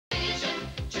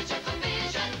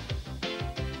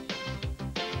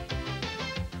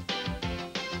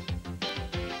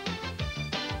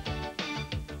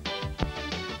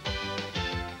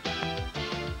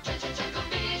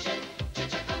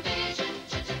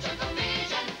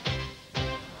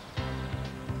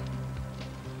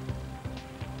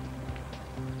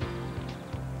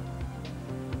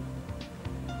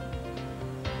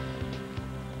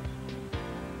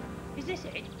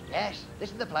it? Yes,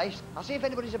 this is the place. I'll see if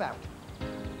anybody's about.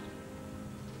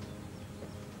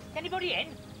 Anybody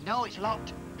in? No, it's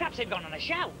locked. Perhaps they've gone on a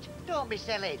shout. Don't be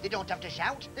silly. They don't have to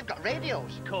shout. They've got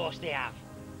radios. Of course they have.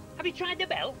 Have you tried the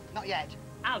bell? Not yet.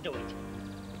 I'll do it.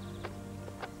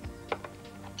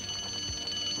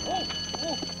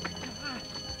 Oh!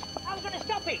 I was going to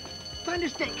stop it. Find a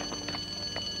stick.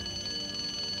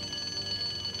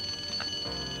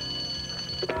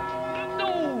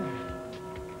 No!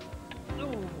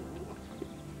 No!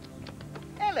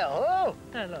 Hello.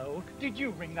 Hello. Did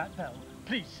you ring that bell?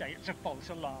 Please say it's a false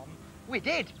alarm. We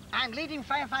did. I'm leading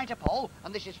firefighter Paul,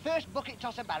 and this is first bucket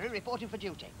tosser Barry reporting for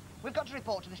duty. We've got to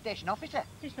report to the station officer.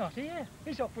 He's not here.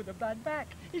 He's off with a bad back.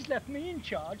 He's left me in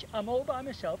charge. I'm all by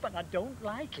myself, and I don't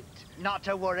like it. Not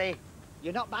to worry.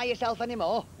 You're not by yourself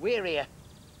anymore. We're here.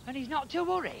 And he's not to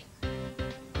worry.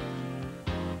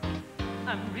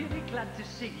 I'm really glad to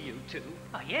see you two.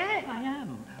 Oh, yeah? I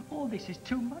am. All this is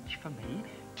too much for me.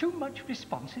 Too much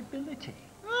responsibility.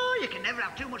 Oh, you can never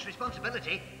have too much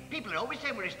responsibility. People are always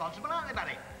saying we're responsible, aren't they,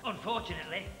 Barry?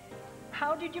 Unfortunately.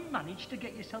 How did you manage to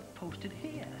get yourself posted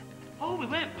here? Oh, we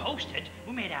weren't posted.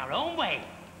 We made our own way.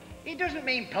 He doesn't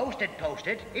mean posted.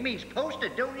 He means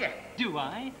posted, don't you? Do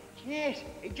I? Yes.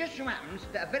 It just so happens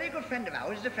that a very good friend of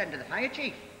ours is a friend of the fire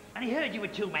chief. And he heard you were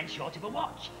 2 men short of a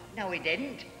watch. No, he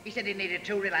didn't. He said he needed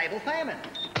 2 reliable firemen.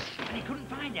 And he couldn't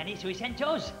find any, so he sent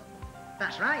us.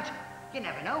 That's right. You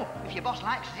never know. If your boss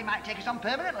likes us, he might take us on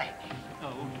permanently.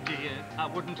 Oh, dear. I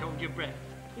wouldn't hold your breath.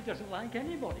 He doesn't like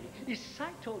anybody. He's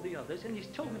sacked all the others, and he's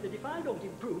told me that if I don't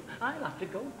improve, I'll have to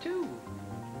go too.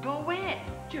 Go where?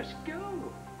 Just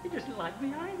go. He doesn't like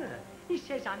me either. He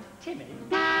says I'm timid,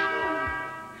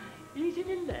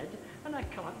 easily led, and I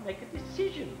can't make a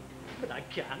decision. But I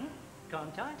can,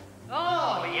 can't I?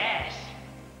 Oh, yes.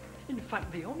 In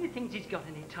fact, the only things he's got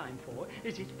any time for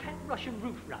is his pet Russian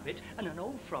roof rabbit and an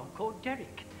old frog called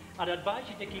Derek. I'd advise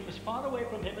you to keep as far away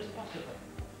from him as possible.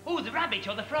 Oh, the rabbit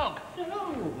or the frog?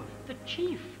 No, the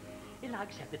chief. He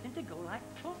likes everything to go like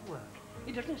clockwork.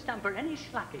 He doesn't stand for any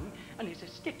slacking, and he's a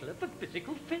stickler for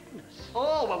physical fitness.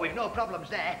 Oh, well, we've no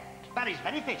problems there. Barry's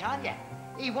very fit, aren't you?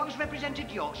 He once represented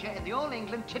Yorkshire in the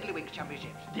All-England Tiddlywink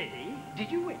Championships. Did he?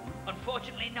 Did you win?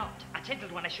 Unfortunately not. I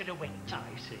tiddled when I should have winked. I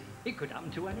see. It could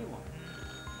happen to anyone.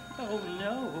 Oh,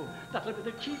 no. That'll be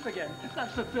the chief again.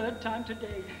 That's the 3rd time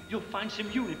today. You'll find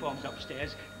some uniforms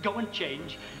upstairs. Go and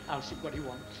change. I'll see what he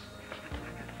wants.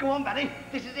 Go on, Barry.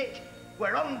 This is it.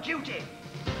 We're on duty.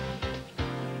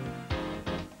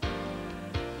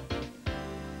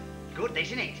 Good,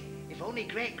 isn't it? If only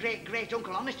great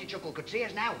Uncle Honesty Chuckle could see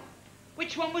us now.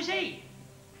 Which one was he?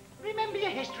 Remember your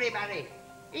history, Barry.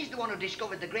 He's the one who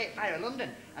discovered the Great Fire of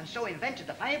London and so invented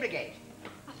the fire brigade.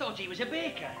 I thought he was a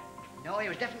baker. No, he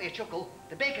was definitely a chuckle.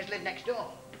 The bakers live next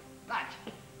door. Right,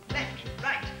 left,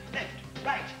 right, left,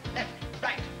 right, left,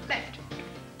 right, left,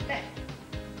 left,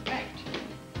 right,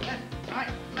 left,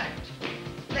 right, left,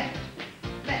 left,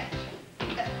 left.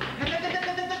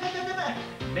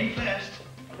 Me first.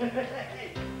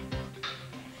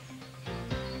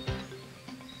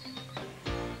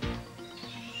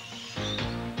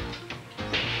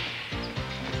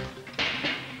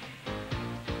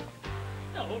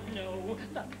 Oh, no,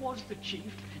 that was the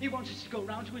chief. He wants us to go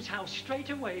round to his house straight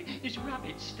away. His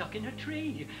rabbit's stuck in a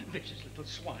tree. Vicious little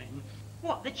swine.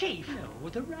 What, the chief? No,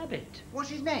 the rabbit. What's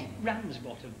his name?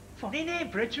 Ramsbottom. Funny name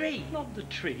for a tree. Not the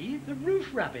tree, the roof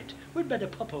rabbit. We'd better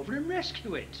pop over and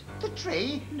rescue it. The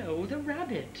tree? No, the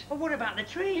rabbit. Well, what about the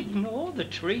tree? Ignore the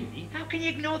tree. How can you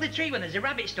ignore the tree when there's a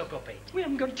rabbit stuck up it? We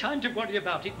haven't got time to worry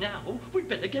about it now. We'd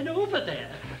better get over there.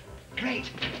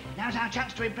 Great. Now's our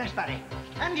chance to impress Barry.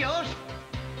 And yours.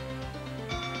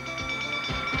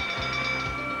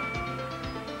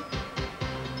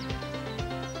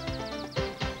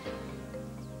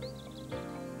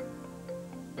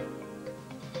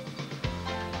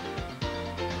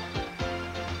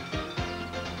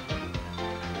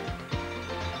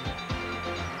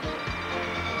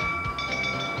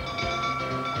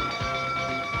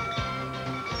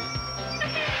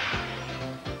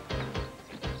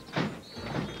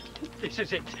 This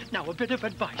is it. Now, a bit of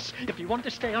advice. If you want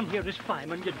to stay on here as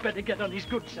fireman, you'd better get on his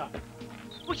good side.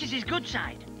 Which is his good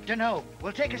side? Dunno.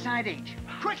 We'll take a side each.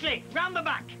 Quickly, round the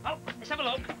back. Oh, let's have a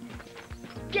look.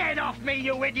 Get off me,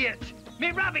 you idiot!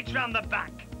 Me rabbit's round the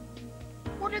back.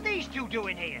 What are these two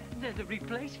doing here? They're the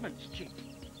replacements, Chief.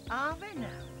 Are they now?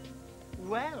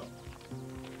 Well,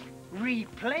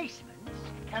 replacements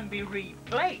can be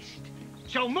replaced.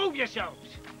 So move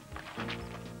yourselves.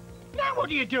 Now what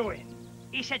are you doing?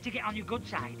 He said to get on your good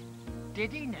side.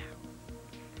 Did he now?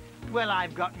 Well,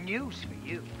 I've got news for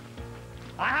you.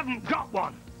 I haven't got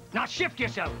one. Now shift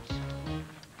yourselves.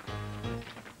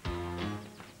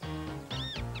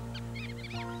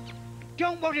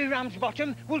 Don't worry,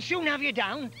 Ramsbottom. We'll soon have you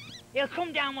down. He'll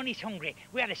come down when he's hungry.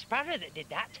 We had a sparrow that did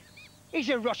that. He's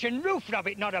a Russian roof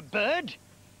rabbit, not a bird.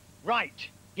 Right,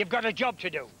 you've got a job to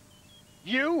do.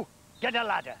 You get a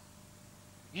ladder.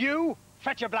 You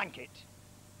fetch a blanket.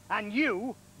 And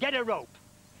you get a rope.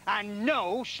 And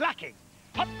no slacking.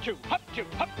 Hop to, hop to,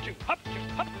 hop to, hop to,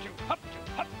 hop to, hop to,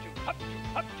 hop to, hop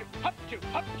to, hop to, hop to,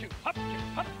 hop to, hop to,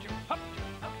 hop to, hop to, hop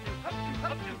to, hop to,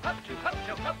 hop to, hop to, hop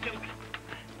to, hop to.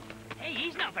 Hey,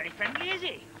 he's not very friendly, is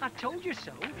he? I told you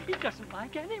so. He doesn't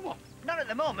like anyone. Not at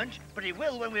the moment, but he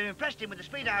will when we've impressed him with the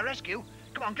speed of our rescue.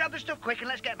 Come on, grab the stuff quick and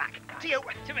let's get back. To you.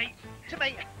 To me. To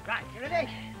me. Right. You ready?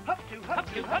 Hop to,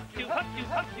 hop to, hop to, hop to,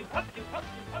 hop to, hop to, hop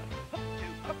to, hop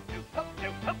to, hop to, hop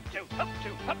to, hop to, hop to,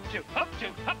 hop to, hop to,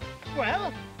 hop.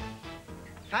 Well,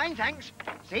 Fine, thanks.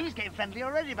 See, he's getting friendly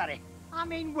already, Barry. I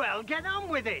mean, well, get on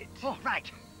with it. Oh,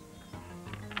 right.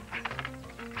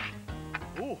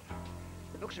 Ooh,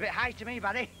 looks a bit high to me,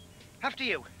 Barry. After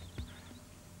you.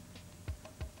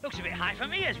 Looks a bit high for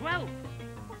me as well.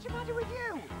 What's the matter with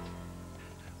you?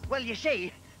 Well, you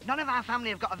see, none of our family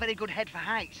have got a very good head for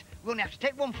heights. We only have to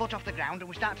take 1 foot off the ground and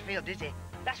we start to feel dizzy.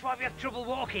 That's why we have trouble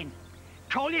walking.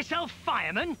 Call yourself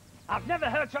fireman? I've never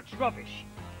heard such rubbish.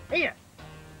 Here,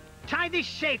 tie this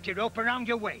safety rope around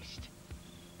your waist.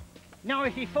 Now,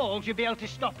 if he falls, you'll be able to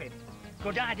stop him.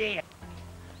 Good idea.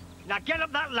 Now, get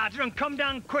up that ladder and come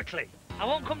down quickly. I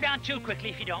won't come down too quickly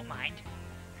if you don't mind.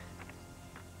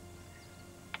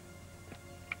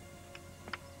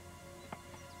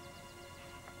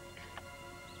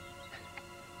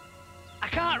 I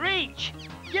can't reach.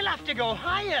 You'll have to go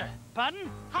higher. Pardon?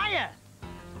 Higher.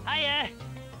 Hiya.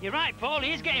 You're right, Paul.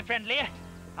 He is getting friendlier.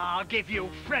 I'll give you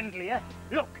friendlier.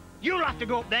 Look, you'll have to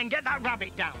go up there and get that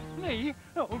rabbit down. Me?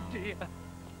 Oh, dear.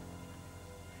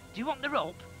 Do you want the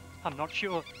rope? I'm not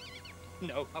sure.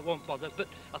 No, I won't bother, but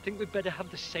I think we'd better have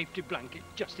the safety blanket,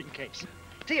 just in case.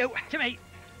 To you. To me.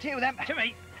 To you, then. To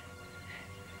me.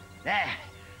 There.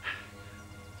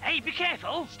 Hey, be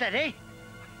careful. Steady.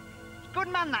 Good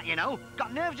man, that, you know.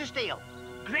 Got nerves of steel.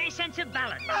 Great sense of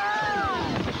balance.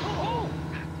 Oh!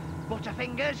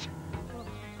 Butterfingers.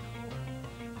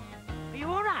 Are you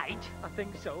all right? I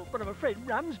think so, but I'm afraid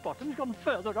Ramsbottom's gone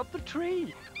further up the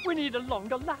tree. We need a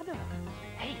longer ladder.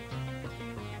 Hey,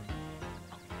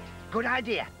 Good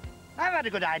idea. I've had a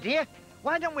good idea.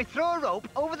 Why don't we throw a rope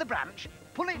over the branch,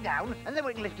 pull it down, and then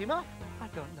we can lift him off? I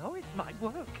don't know, it might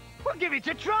work. Well, give it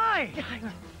a try.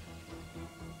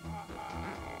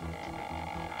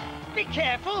 Be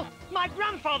careful. My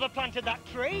grandfather planted that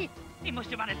tree. he must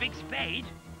have had a big spade.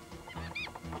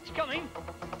 It's coming.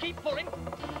 Keep pulling.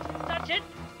 That's it.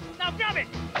 Now grab it.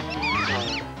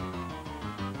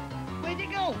 Where'd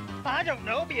it go? I don't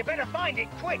know, but you better find it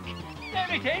quick. There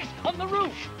it is, on the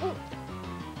roof.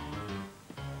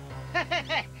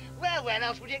 Well, where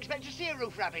else would you expect to see a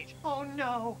roof rabbit? Oh,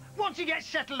 no. Once he gets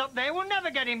settled up there, we'll never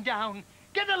get him down.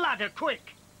 Get a ladder, quick.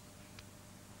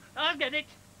 I'll get it.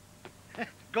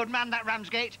 Good man, that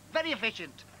Ramsgate. Very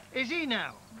efficient. Is he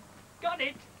now? Got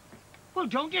it. Well,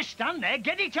 don't just stand there.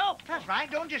 Get it up. That's right,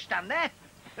 don't just stand there.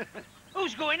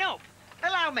 Who's going up?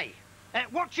 Allow me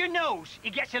Watch your nose. He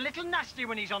gets a little nasty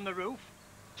when he's on the roof.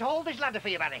 to hold this ladder for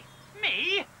you, Barry.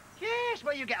 Me? Yes,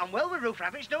 well, you get on well with roof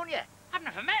rabbits, don't you? I've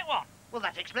never met one. Well,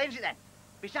 that explains it then.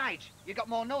 Besides, you've got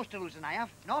more nose to lose than I have.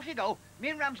 Now off you go. Me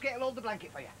and Ramsgate will hold the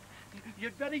blanket for you.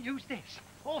 You'd better use this.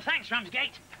 Oh, thanks,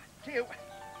 Ramsgate. To you.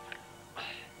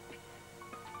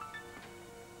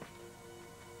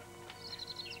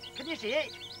 Can you see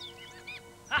it?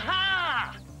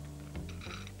 Aha!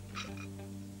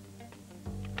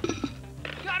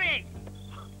 Got it!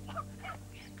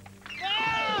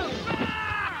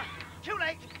 Ah! Too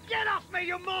late. Get off me,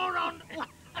 you moron!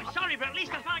 I'm sorry, but at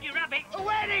least I found your rabbit.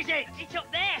 Where is it? It's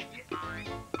up there.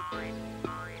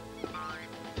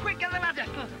 Quick, get the ladder.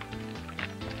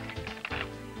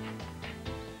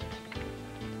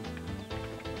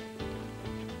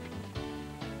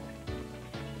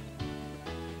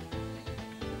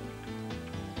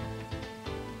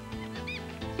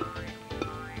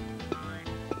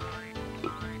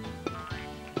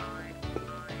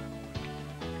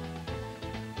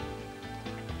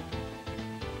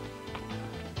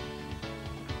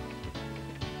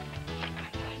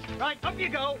 Right, up you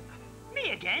go.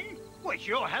 Me again? Well, it's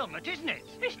your helmet, isn't it?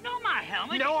 It's not my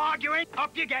helmet. No arguing.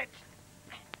 Up you get.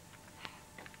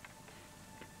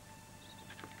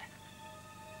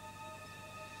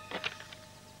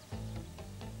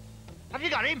 Have you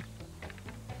got him?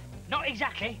 Not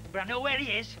exactly, but I know where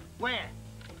he is. Where?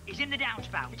 He's in the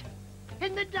downspout.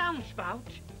 In the downspout?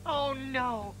 Oh,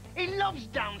 no. He loves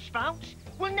downspouts.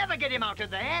 We'll never get him out of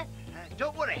there.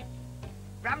 Don't worry.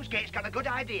 Ramsgate's got a good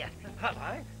idea. Have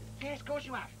I? Yes, of course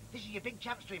you have. This is your big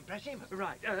chance to impress him.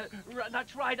 Right,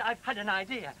 that's right. I've had an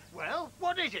idea. Well,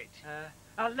 what is it?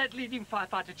 I'll let leading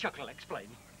firefighter Chuckle explain.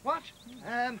 What?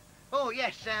 Oh,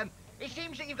 yes, it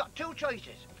seems that you've got two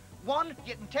choices. One,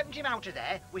 you can tempt him out of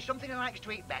there with something he likes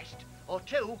to eat best. Or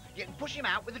two, you can push him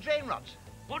out with the drain rods.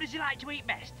 What does he like to eat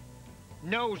best?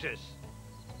 Noses.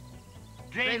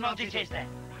 Drain rods it is then.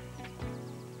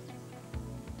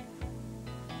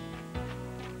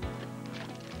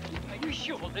 Are you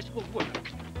sure this will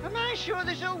work? Am I sure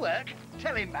this will work?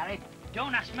 Tell him, Barry.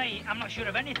 Don't ask me. I'm not sure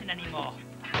of anything anymore.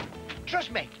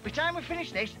 Trust me, by the time we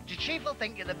finish this, the chief will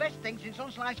think you're the best thing since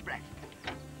unsliced bread.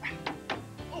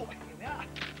 Oh, here we are.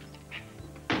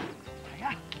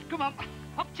 Hiya. Come on.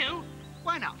 Up to.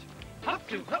 Why not? Up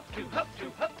to, up to, up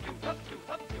to, up to, up to,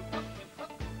 up to, up to,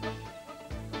 up to.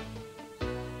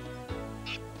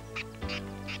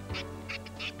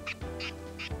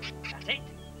 That's it.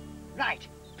 Right.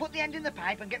 Put the end in the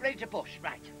pipe and get ready to push.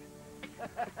 Right.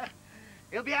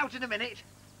 He'll be out in a minute.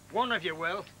 One of you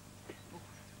will.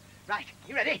 Right.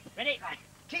 You ready? Ready? Right.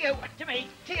 To you. To me.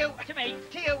 To you. To me.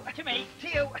 To you. To me. To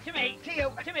you. To me. To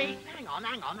you. To me. Hang on,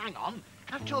 hang on, hang on.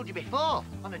 I've told you before.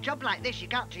 On a job like this, you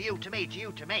can't to you, to me, to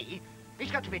you, to me.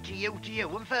 It's got to be to you,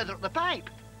 and further up the pipe.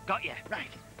 Got you. Right.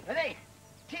 Ready?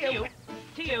 To To you.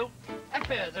 To you. and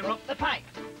further up the pipe.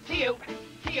 To you,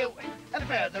 and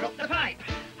further up the pipe.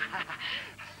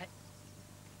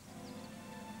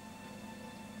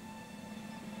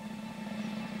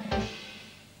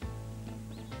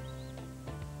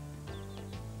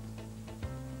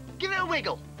 Give it a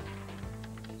wiggle.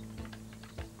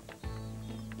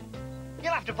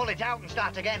 You'll have to pull it out and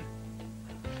start again.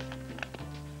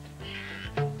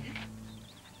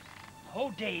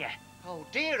 Oh dear. Oh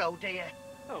dear, oh dear.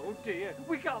 Oh dear,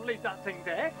 we can't leave that thing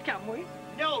there, can we?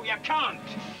 No, you can't.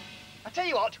 I tell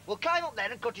you what, we'll climb up there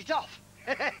and cut it off.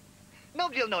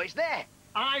 Nobody'll know it's there,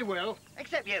 I will.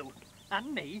 except you.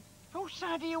 And me? Whose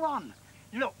side are you on?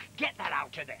 Look, get that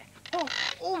out of there.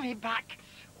 Oh, me back.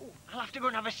 Oh, I'll have to go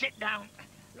and have a sit down.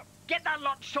 Look, get that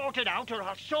lot sorted out or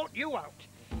I'll sort you out.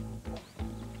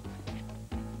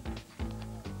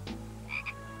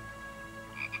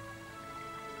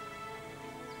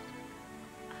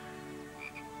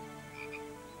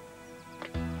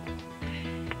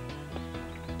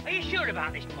 Are you sure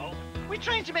about this, Paul? We're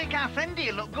trying to make our friend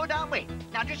here look good, aren't we?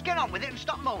 Now just get on with it and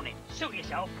stop moaning. Suit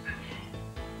yourself.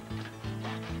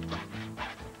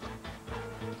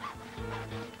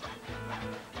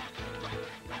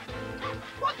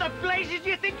 What the blazes do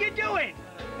you think you're doing?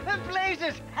 And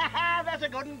blazes! Ha ha, that's a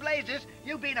good one, blazes.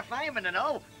 You being a fireman and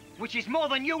all. Which is more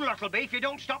than you lot'll be if you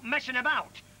don't stop messing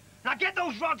about. Now get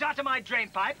those rods out of my drain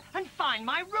pipe and find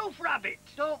my roof rabbit.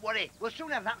 Don't worry, we'll soon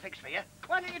have that fixed for you.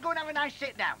 Why don't you go and have a nice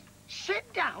sit down?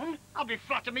 Sit down? I'll be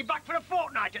flat on me back for a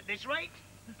fortnight at this rate.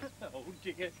 Oh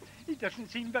dear, he doesn't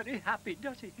seem very happy,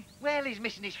 does he? Well, he's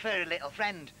missing his furry little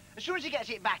friend. As soon as he gets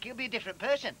it back, he'll be a different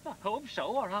person. I hope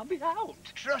so, or I'll be out.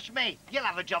 Trust me, you'll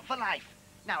have a job for life.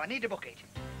 Now, I need a bucket.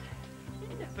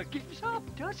 He never gives up,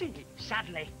 does he?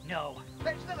 Sadly, no.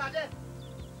 Fetch the ladder.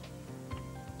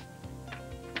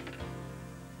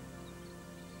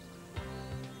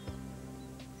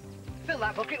 Fill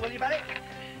that bucket, will you, Barry?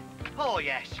 Oh,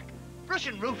 yes.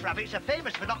 Russian roof rabbits are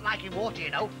famous for not liking water, you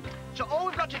know. So all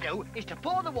we've got to do is to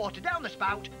pour the water down the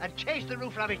spout and chase the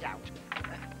roof rabbit out.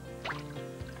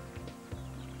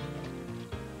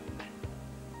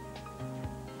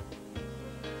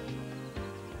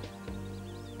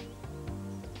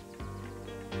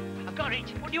 I've got it.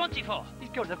 What do you want it for? He's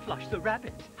going to flush the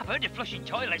rabbit. I've heard of flushing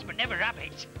toilets, but never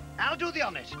rabbits. I'll do the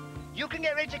honours. You can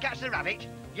get ready to catch the rabbit.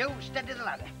 You steady the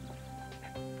ladder.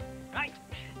 Right.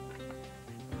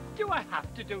 Do I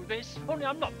have to do this? Only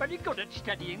I'm not very good at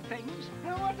steadying things.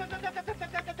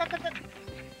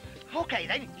 OK,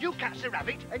 then, you catch the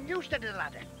rabbit and you steady the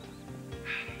ladder.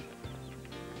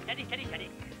 Steady, steady, steady.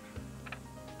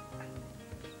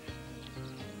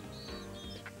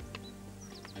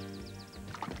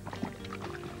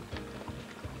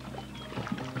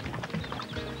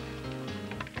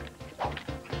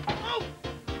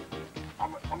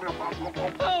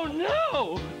 Oh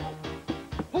no!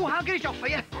 Oh, I'll get it off for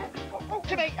you.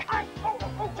 To me.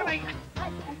 To me.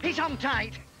 He's hung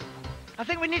tight. I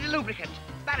think we need a lubricant.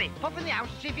 Barry, pop in the house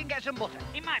and see if you can get some butter.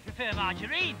 He might prefer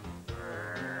margarine.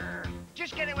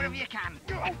 Just get it wherever you can.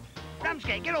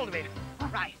 Ramsgate, get hold of it.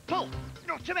 Right, pull.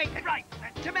 No, to me. Right.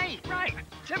 To me. Right.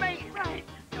 To me. Right.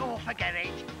 Oh, forget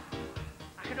it.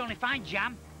 I could only find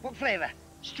jam. What flavour?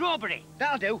 Strawberry.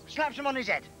 That'll do. Slap some on his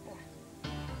head.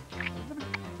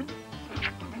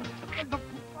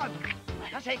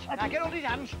 That's it. Now get hold of his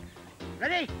hands.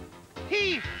 Ready?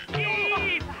 Heave!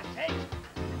 Heave! That's it.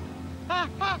 Ah,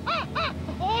 ah, ah, ah.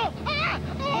 Oh, ah,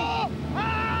 oh,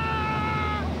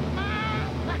 ah,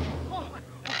 ah.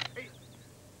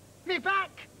 Me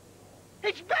back!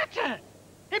 It's better!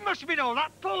 It must have been all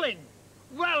that pulling.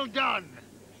 Well done.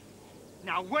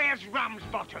 Now, where's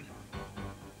Ramsbottom?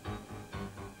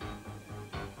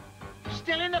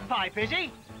 Still in the pipe, is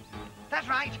he? That's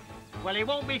right. Well, he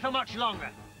won't be for much longer.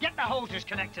 Get the hoses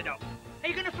connected up. Are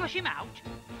you going to flush him out?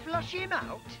 Flush him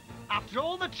out? After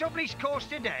all the trouble he's caused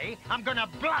today, I'm going to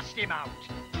blast him out.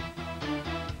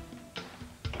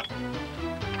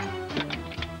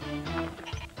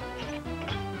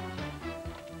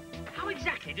 How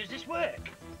exactly does this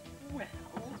work? Well,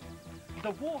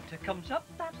 the water comes up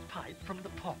that pipe from the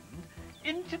pond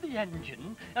into the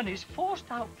engine and is forced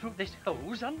out through this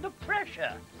hose under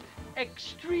pressure.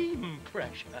 Extreme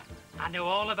pressure. I know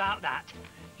all about that.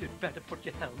 You'd better put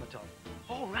your helmet on.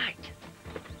 All right.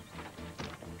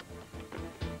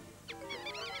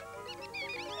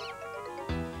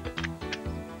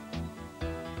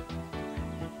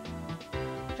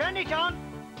 Turn it on.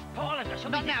 Paul, I've got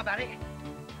something. Not now, Barry.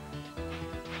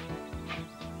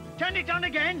 Turn it on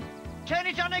again. Turn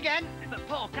it on again. But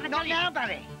Paul, can I Not tell you? now,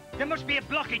 Barry. There must be a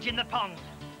blockage in the pond.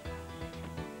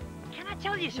 Can I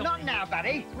tell you something? Not now,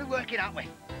 Barry. We're working, aren't we?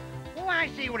 Oh, I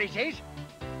see what it is.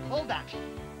 Hold that.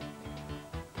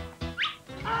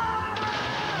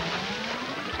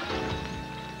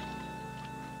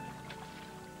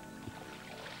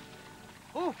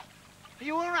 Oh, are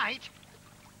you all right?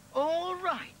 All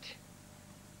right.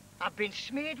 I've been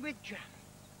smeared with jam,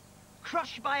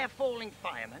 crushed by a falling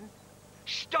fireman,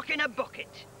 stuck in a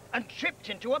bucket, and tripped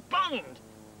into a pond.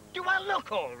 Do I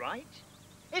look all right?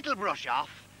 It'll brush off.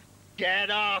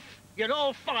 Get off. You're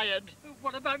all fired.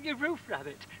 What about your roof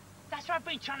rabbit? That's what I've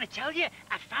been trying to tell you.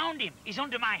 I found him. He's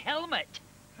under my helmet.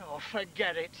 Oh,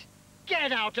 forget it.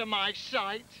 Get out of my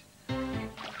sight.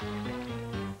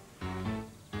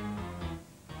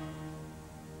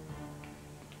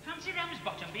 Fancy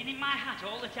Ramsbottom being in my hat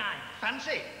all the time.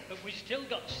 Fancy. But we still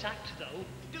got sacked, though.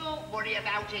 Don't worry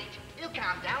about it. He'll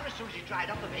calm down as soon as you dried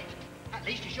off a bit. At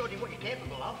least you showed him what you're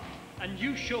capable of. And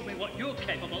you showed me what you're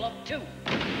capable of, too.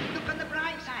 Look on the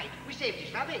bright side. We saved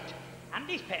his rabbit. And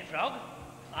his pet frog.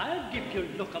 I'll give you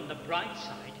a look on the bright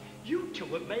side. You two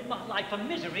have made my life a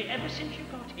misery ever since you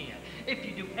got here. If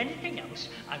you do anything else,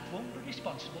 I won't be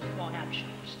responsible for my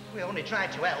actions. We only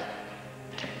tried to help.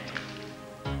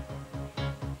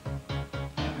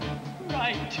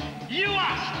 Right. You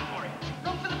asked for it.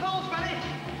 Run for the poles, Barry.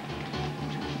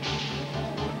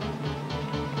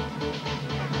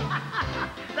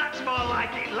 That's more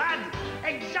like it, lad.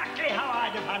 Exactly how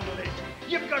I'd have handled it.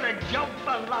 You've got a job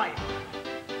for life.